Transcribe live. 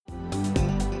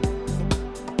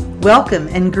Welcome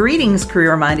and greetings,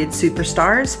 career-minded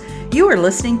superstars. You are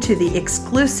listening to the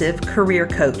exclusive Career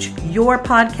Coach, your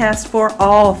podcast for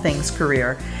all things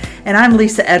career. And I'm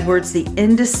Lisa Edwards, the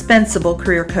indispensable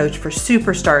career coach for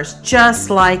superstars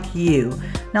just like you.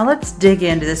 Now let's dig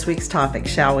into this week's topic,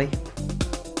 shall we?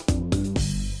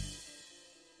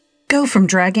 Go from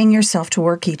dragging yourself to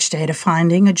work each day to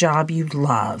finding a job you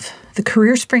love. The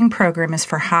Career Spring program is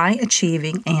for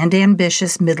high-achieving and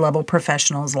ambitious mid-level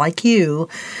professionals like you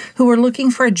who are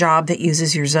looking for a job that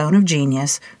uses your zone of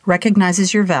genius,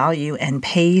 recognizes your value, and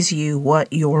pays you what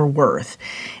you're worth.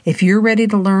 If you're ready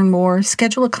to learn more,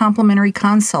 schedule a complimentary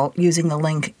consult using the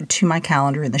link to my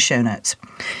calendar in the show notes.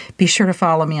 Be sure to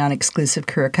follow me on Exclusive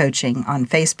Career Coaching on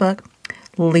Facebook,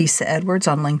 Lisa Edwards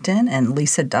on LinkedIn, and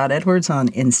Lisa.Edwards on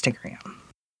Instagram.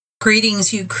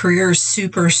 Greetings, you career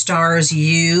superstars,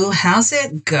 you. How's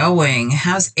it going?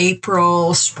 How's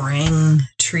April, spring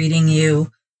treating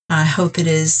you? I hope it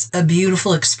is a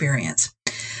beautiful experience.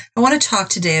 I want to talk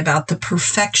today about the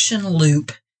perfection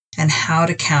loop and how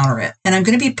to counter it. And I'm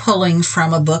going to be pulling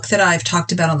from a book that I've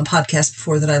talked about on the podcast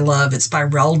before that I love. It's by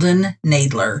Reldon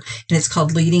Nadler, and it's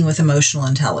called Leading with Emotional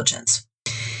Intelligence.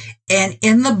 And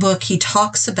in the book, he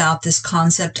talks about this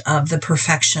concept of the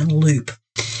perfection loop.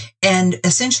 And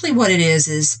essentially what it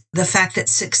is the fact that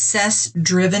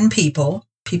success-driven people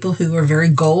who are very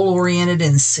goal-oriented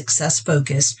and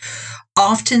success-focused,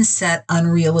 often set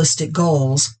unrealistic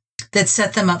goals that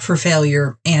set them up for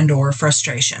failure and or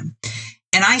frustration.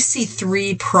 And I see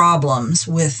three problems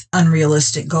with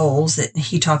unrealistic goals that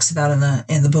he talks about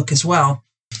in the book as well.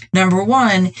 Number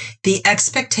one, the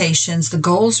expectations, the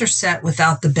goals are set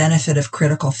without the benefit of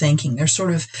critical thinking. They're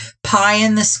sort of pie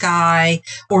in the sky,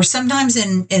 or sometimes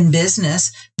in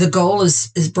business, the goal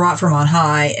is brought from on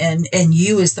high, and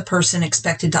you as the person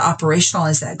expected to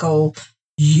operationalize that goal,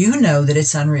 you know that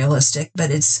it's unrealistic, but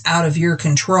it's out of your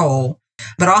control.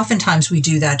 But oftentimes we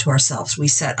do that to ourselves. We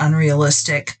set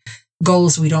unrealistic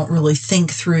goals we don't really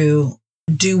think through.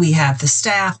 Do we have the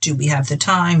staff? Do we have the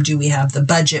time? Do we have the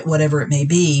budget, whatever it may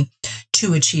be,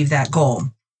 to achieve that goal?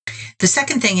 The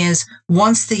second thing is,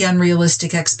 once the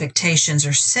unrealistic expectations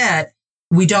are set,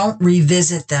 we don't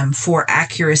revisit them for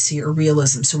accuracy or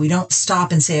realism. So we don't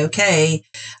stop and say, okay,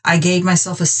 I gave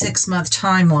myself a 6-month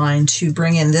timeline to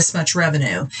bring in this much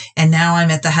revenue, and now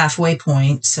I'm at the halfway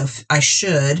point, so I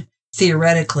should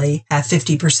theoretically have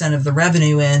 50% of the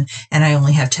revenue in, and I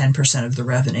only have 10% of the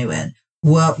revenue in.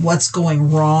 What's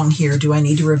going wrong here? Do I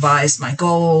need to revise my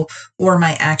goal or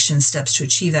my action steps to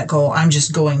achieve that goal? I'm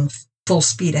just going full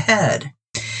speed ahead.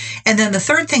 And then the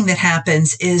third thing that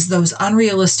happens is those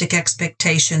unrealistic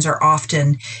expectations are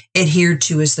often adhered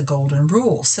to as the golden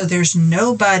rule. So there's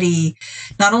nobody,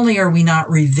 not only are we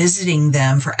not revisiting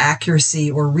them for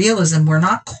accuracy or realism, we're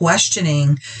not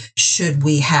questioning, should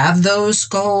we have those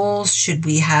goals? Should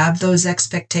we have those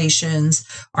expectations?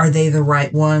 Are they the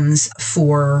right ones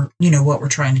for, what we're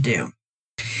trying to do?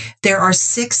 There are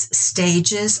 6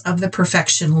 stages of the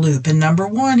perfection loop. And number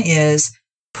 1 is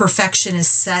perfection is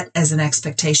set as an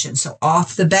expectation. So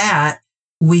off the bat,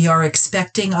 we are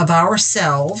expecting of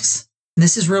ourselves. And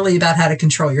this is really about how to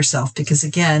control yourself, because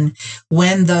again,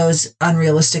 when those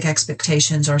unrealistic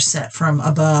expectations are set from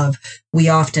above, we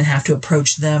often have to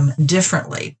approach them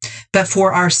differently. But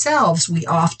for ourselves, we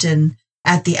often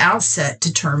at the outset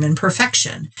determine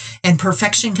perfection. And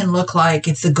perfection can look like,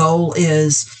 if the goal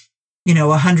is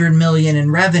 100 million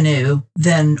in revenue,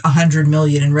 then 100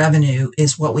 million in revenue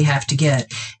is what we have to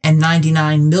get. And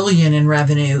 99 million in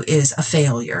revenue is a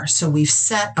failure. So we've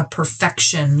set a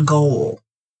perfection goal.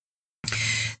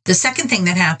 The second thing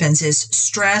that happens is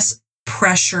stress,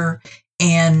 pressure,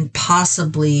 and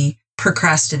possibly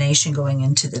procrastination going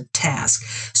into the task.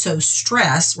 So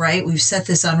stress, right? We've set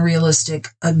this unrealistic,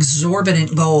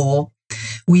 exorbitant goal.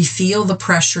 We feel the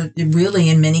pressure, really,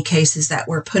 in many cases, that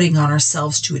we're putting on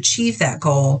ourselves to achieve that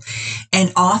goal.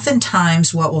 And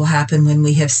oftentimes what will happen when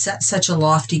we have set such a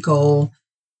lofty goal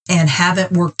and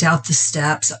haven't worked out the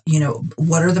steps,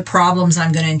 what are the problems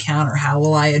I'm going to encounter? How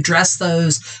will I address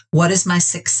those? What is my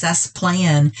success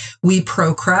plan? We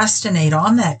procrastinate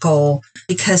on that goal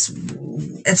because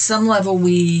at some level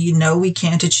we know we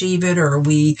can't achieve it, or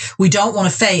we don't want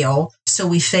to fail. So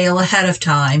we fail ahead of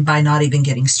time by not even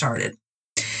getting started.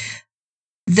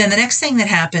 Then the next thing that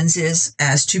happens is,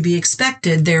 as to be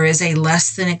expected, there is a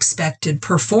less than expected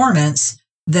performance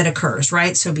that occurs,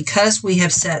 right? So because we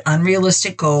have set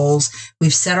unrealistic goals,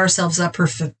 we've set ourselves up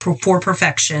for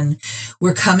perfection,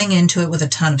 we're coming into it with a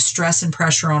ton of stress and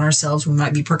pressure on ourselves. We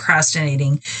might be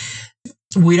procrastinating.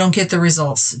 We don't get the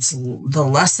results. It's the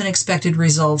less than expected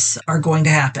results are going to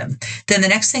happen. Then the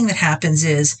next thing that happens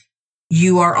is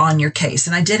you are on your case.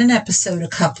 And I did an episode a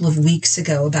couple of weeks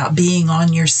ago about being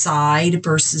on your side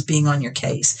versus being on your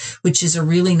case, which is a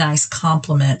really nice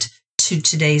complement to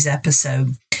today's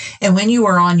episode. And when you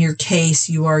are on your case,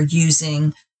 you are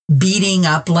using beating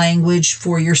up language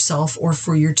for yourself or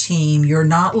for your team. You're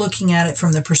not looking at it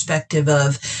from the perspective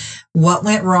of what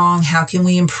went wrong, how can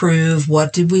we improve,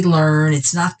 what did we learn.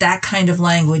 It's not that kind of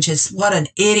language. It's what an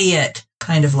idiot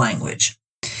kind of language.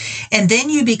 And then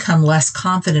you become less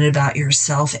confident about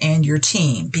yourself and your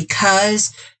team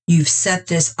because you've set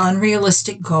this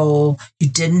unrealistic goal. You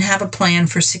didn't have a plan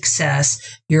for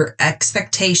success. Your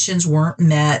expectations weren't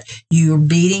met. You're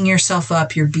beating yourself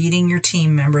up. You're beating your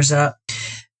team members up.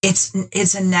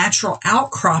 It's a natural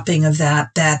outcropping of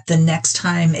that the next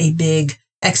time a big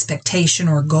expectation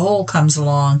or goal comes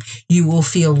along, you will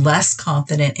feel less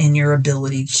confident in your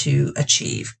ability to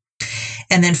achieve.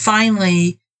 And then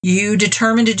finally, you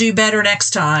determine to do better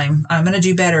next time. I'm going to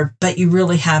do better, but you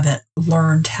really haven't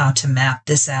learned how to map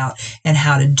this out and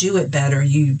how to do it better.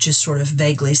 You just sort of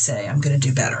vaguely say, I'm going to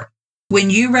do better. When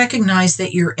you recognize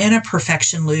that you're in a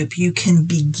perfection loop, you can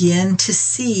begin to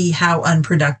see how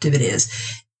unproductive it is.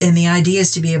 And the idea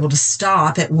is to be able to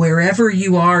stop at wherever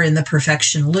you are in the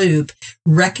perfection loop,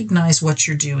 recognize what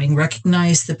you're doing,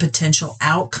 recognize the potential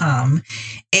outcome,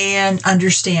 and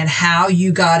understand how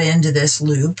you got into this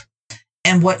loop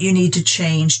and what you need to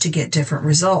change to get different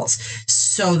results.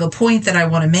 So the point that I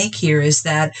want to make here is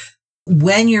that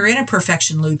when you're in a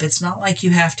perfection loop, it's not like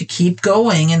you have to keep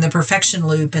going in the perfection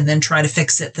loop and then try to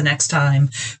fix it the next time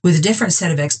with a different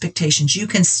set of expectations. You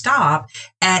can stop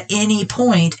at any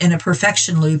point in a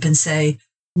perfection loop and say,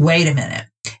 wait a minute.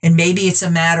 And maybe it's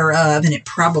a matter of, and it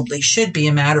probably should be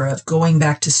a matter of going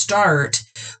back to start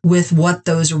with what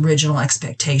those original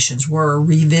expectations were,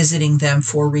 revisiting them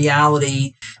for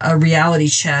reality, a reality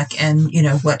check, and,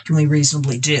 what can we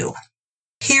reasonably do?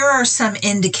 Here are some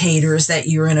indicators that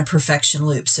you're in a perfection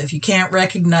loop. So if you can't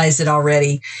recognize it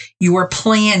already, you are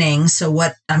planning. So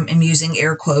what I'm using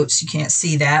air quotes, you can't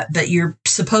see that, but you're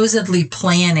supposedly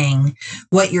planning.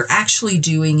 What you're actually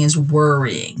doing is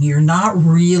worrying. You're not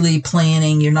really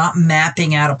planning. You're not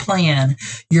mapping out a plan.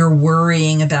 You're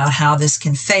worrying about how this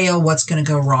can fail, what's going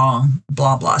to go wrong,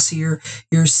 blah, blah. So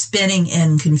you're spinning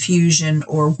in confusion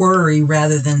or worry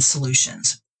rather than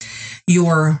solutions.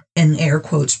 You're, in air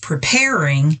quotes,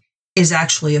 preparing is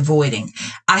actually avoiding.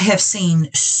 I have seen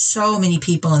so many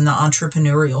people in the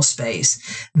entrepreneurial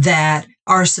space that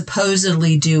are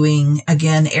supposedly doing,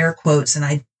 again, air quotes, and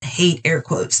I hate air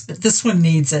quotes, but this one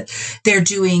needs it. They're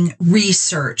doing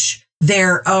research.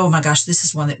 Oh my gosh, this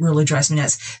is one that really drives me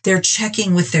nuts. They're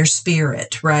checking with their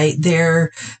spirit, right?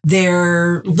 They're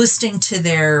listening to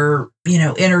their,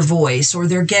 inner voice, or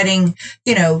they're getting,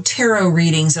 tarot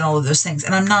readings and all of those things.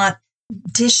 And I'm not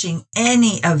dishing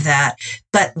any of that.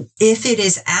 But if it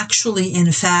is actually, in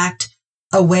fact,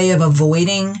 a way of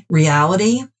avoiding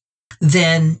reality,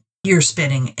 then you're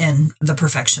spinning in the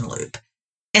perfection loop.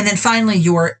 And then finally,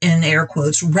 you're, in air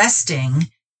quotes, resting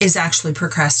is actually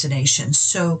procrastination.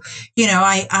 So,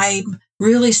 I'm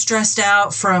really stressed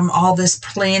out from all this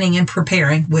planning and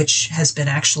preparing, which has been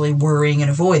actually worrying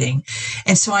and avoiding.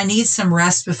 And so I need some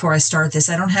rest before I start this.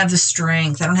 I don't have the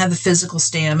strength. I don't have the physical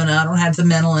stamina. I don't have the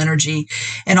mental energy.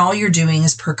 And all you're doing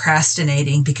is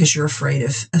procrastinating because you're afraid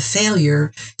of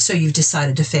failure. So you've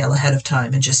decided to fail ahead of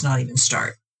time and just not even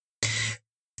start.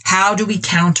 How do we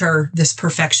counter this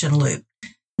perfection loop?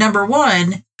 Number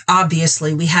one,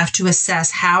 obviously, we have to assess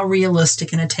how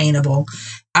realistic and attainable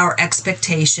our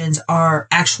expectations are.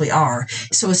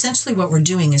 So essentially what we're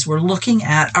doing is we're looking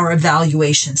at our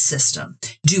evaluation system.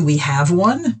 Do we have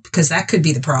one? Because that could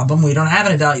be the problem. We don't have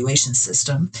an evaluation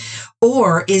system.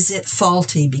 Or is it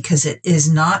faulty because it is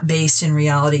not based in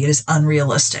reality? It is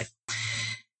unrealistic.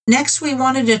 Next, we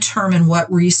want to determine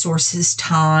what resources,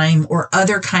 time, or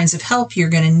other kinds of help you're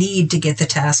going to need to get the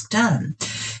task done.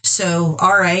 So,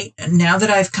 all right, now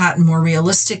that I've gotten more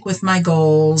realistic with my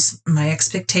goals, my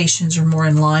expectations are more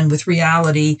in line with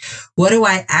reality, what do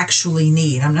I actually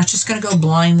need? I'm not just going to go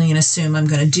blindly and assume I'm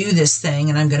going to do this thing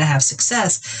and I'm going to have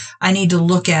success. I need to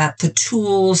look at the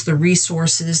tools, the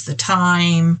resources, the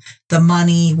time, the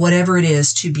money, whatever it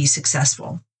is to be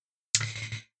successful.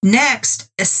 Next,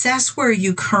 assess where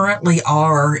you currently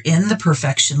are in the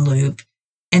perfection loop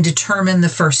and determine the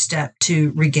first step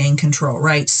to regain control,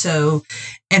 right? So,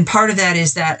 and part of that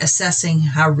is that assessing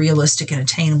how realistic and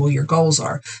attainable your goals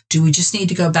are. Do we just need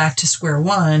to go back to square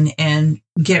one and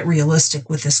get realistic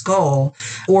with this goal?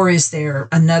 Or is there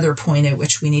another point at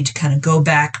which we need to kind of go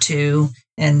back to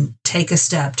and take a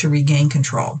step to regain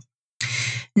control?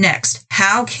 Next,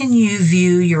 how can you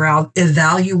view your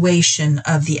evaluation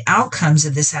of the outcomes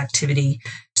of this activity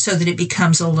so that it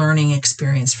becomes a learning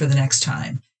experience for the next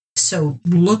time. So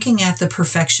looking at the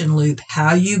perfection loop,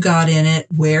 how you got in it,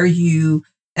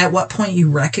 at what point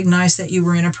you recognized that you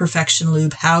were in a perfection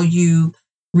loop, how you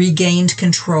regained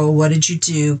control, what did you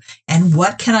do, and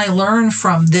what can I learn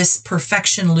from this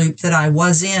perfection loop that I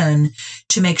was in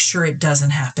to make sure it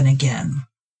doesn't happen again.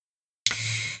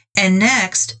 And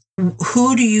next,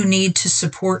 who do you need to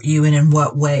support you and in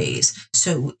what ways?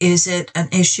 So is it an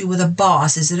issue with a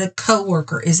boss? Is it a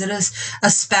coworker? Is it a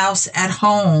spouse at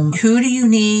home? Who do you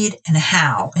need and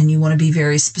how? And you want to be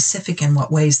very specific in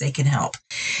what ways they can help.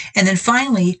 And then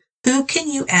finally, who can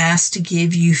you ask to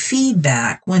give you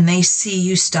feedback when they see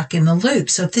you stuck in the loop?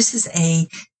 So if this is a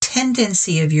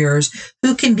tendency of yours,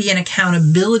 who can be an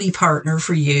accountability partner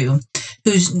for you,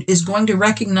 who is going to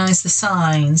recognize the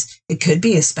signs? It could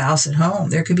be a spouse at home.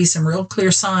 There could be some real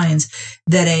clear signs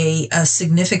that a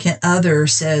significant other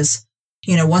says,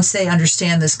 once they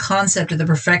understand this concept of the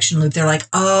perfection loop, they're like,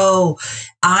 oh,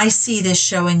 I see this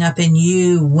showing up in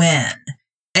you when.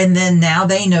 And then now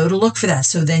they know to look for that.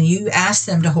 So then you ask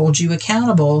them to hold you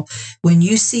accountable. When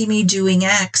you see me doing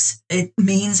X, it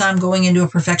means I'm going into a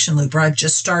perfection loop, or I've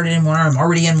just started in one, or I'm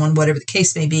already in one, whatever the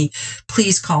case may be.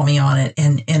 Please call me on it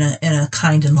in a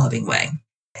kind and loving way.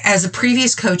 As a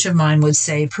previous coach of mine would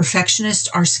say, perfectionists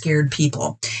are scared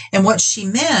people. And what she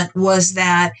meant was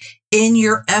that in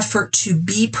your effort to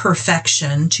be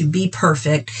perfection, to be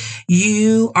perfect,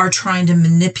 you are trying to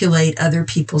manipulate other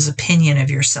people's opinion of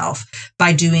yourself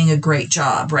by doing a great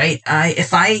job, right?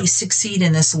 If I succeed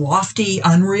in this lofty,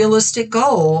 unrealistic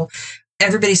goal,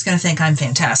 everybody's going to think I'm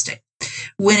fantastic.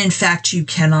 When in fact, you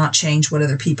cannot change what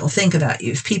other people think about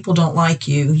you. If people don't like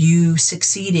you, you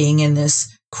succeeding in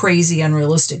this crazy,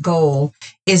 unrealistic goal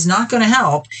is not going to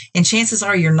help. And chances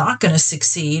are you're not going to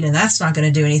succeed, and that's not going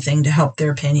to do anything to help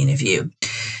their opinion of you.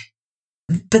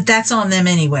 But that's on them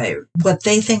anyway. What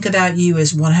they think about you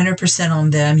is 100% on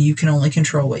them. You can only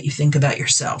control what you think about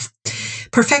yourself.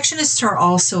 Perfectionists are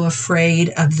also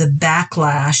afraid of the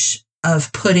backlash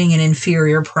of putting an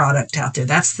inferior product out there.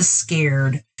 That's the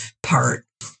scared part.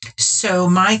 So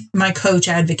my coach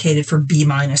advocated for B-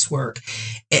 work.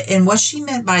 And what she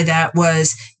meant by that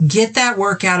was get that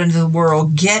work out into the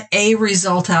world, get a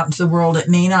result out into the world. It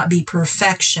may not be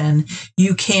perfection.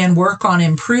 You can work on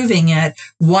improving it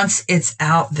once it's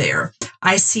out there.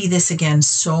 I see this again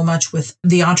so much with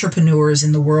the entrepreneurs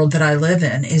in the world that I live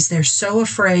in, is they're so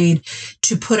afraid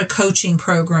to put a coaching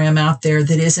program out there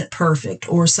that isn't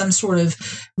perfect, or some sort of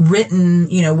written,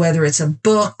 whether it's a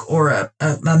book or a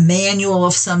manual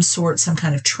of some sort, some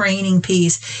kind of training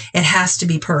piece, it has to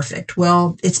be perfect.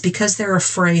 Well, it's because they're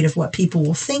afraid of what people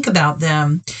will think about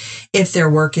them if their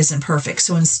work isn't perfect.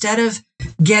 So instead of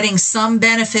getting some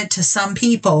benefit to some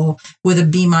people with a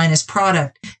B-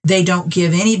 product, they don't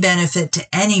give any benefit to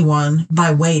anyone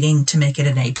by waiting to make it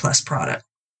an A+ product.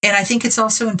 And I think it's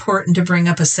also important to bring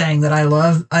up a saying that I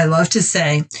love to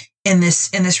say in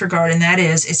this regard, and that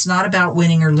is, it's not about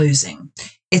winning or losing.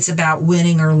 It's about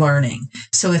winning or learning.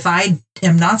 So if I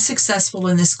am not successful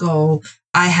in this goal,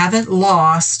 I haven't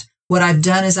lost. What I've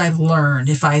done is I've learned.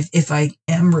 If I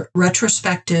am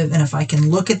retrospective, and if I can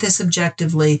look at this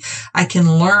objectively, I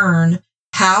can learn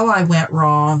how I went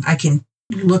wrong. I can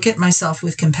look at myself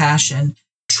with compassion,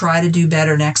 try to do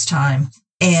better next time,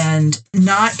 and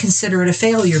not consider it a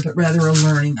failure, but rather a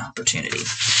learning opportunity.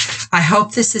 I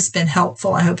hope this has been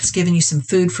helpful. I hope it's given you some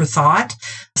food for thought,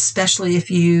 especially if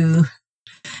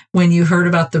when you heard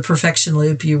about the perfection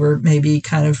loop, you were maybe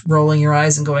kind of rolling your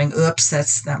eyes and going, oops,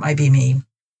 that might be me.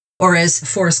 Or as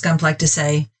Forrest Gump liked to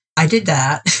say, I did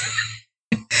that.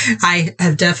 I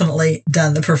have definitely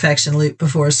done the perfection loop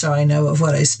before, so I know of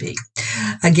what I speak.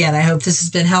 Again, I hope this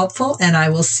has been helpful, and I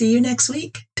will see you next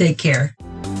week. Take care.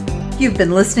 You've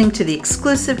been listening to The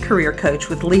Exclusive Career Coach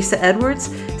with Lisa Edwards,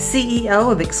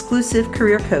 CEO of Exclusive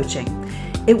Career Coaching.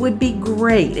 It would be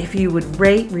great if you would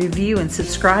rate, review, and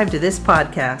subscribe to this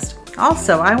podcast.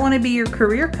 Also, I want to be your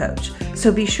career coach,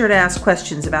 so be sure to ask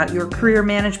questions about your career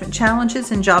management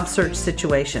challenges and job search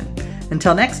situation.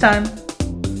 Until next time.